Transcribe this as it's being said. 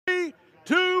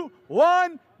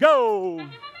1, go!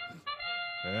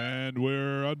 And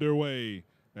we're underway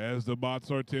as the bots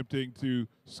are attempting to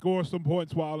score some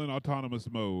points while in autonomous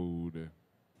mode.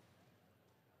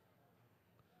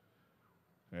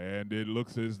 And it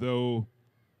looks as though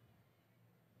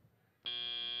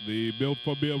the Built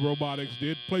for Build Robotics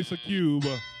did place a cube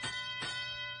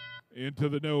into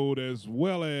the node as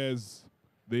well as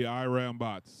the IRAM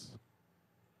bots.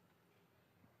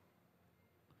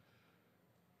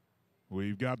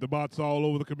 We've got the bots all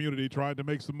over the community trying to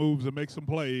make some moves and make some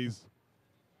plays.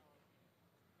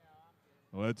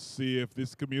 Let's see if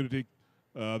this community,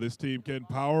 this team can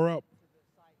power up.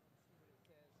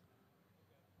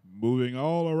 Moving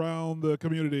all around the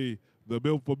community, the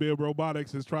Built for Build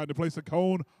Robotics is trying to place a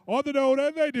cone on the node,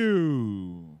 and they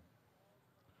do.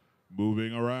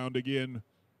 Moving around again,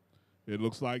 it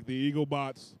looks like the Eagle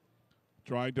bots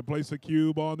trying to place a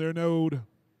cube on their node.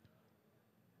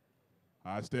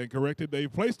 I stand corrected.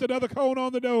 They've placed another cone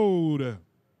on the node.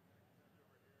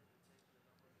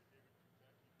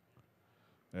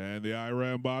 And the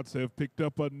IRAM bots have picked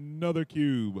up another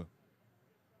cube.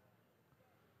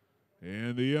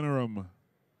 In the interim,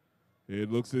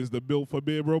 it looks as the Built for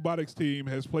Build Robotics team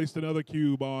has placed another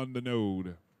cube on the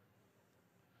node.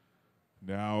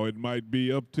 Now it might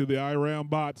be up to the IRAM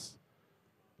bots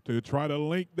to try to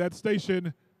link that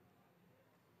station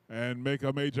and make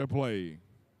a major play.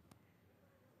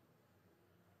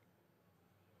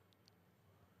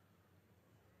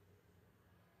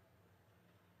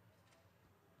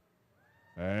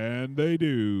 And they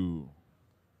do.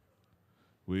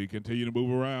 We continue to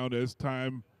move around as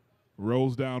time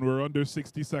rolls down. We're under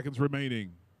 60 seconds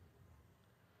remaining.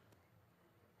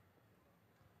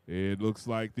 It looks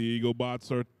like the Eagle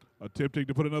bots are attempting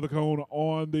to put another cone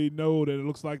on the node, and it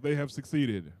looks like they have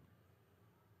succeeded.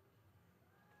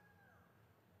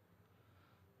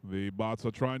 The bots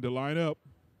are trying to line up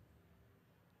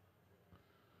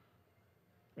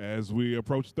as we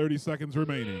approach 30 seconds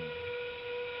remaining.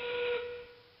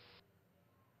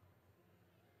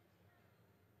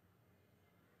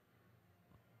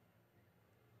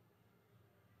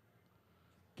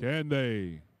 Can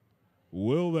they?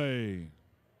 Will they?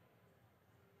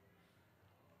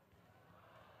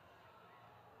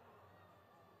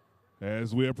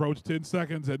 As we approach 10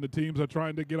 seconds and the teams are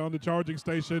trying to get on the charging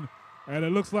station, and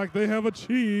it looks like they have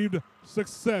achieved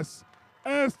success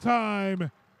as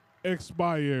time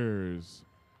expires.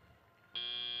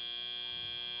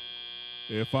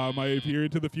 If I might peer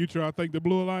into the future, I think the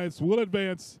Blue Alliance will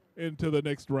advance into the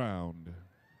next round.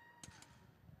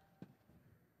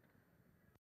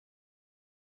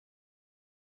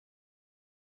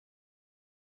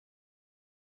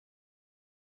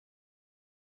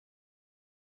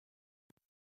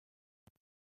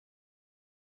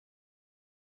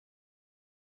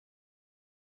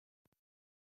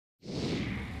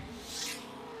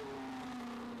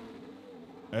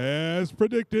 As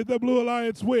predicted, the Blue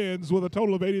Alliance wins with a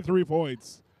total of 83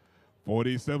 points,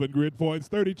 47 grid points,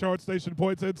 30 charge station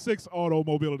points, and 6 auto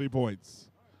mobility points.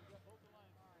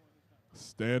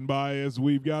 Stand by as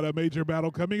we've got a major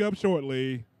battle coming up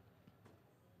shortly,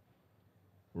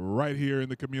 right here in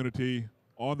the community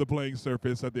on the playing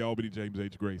surface at the Albany James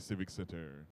H. Gray Civic Center.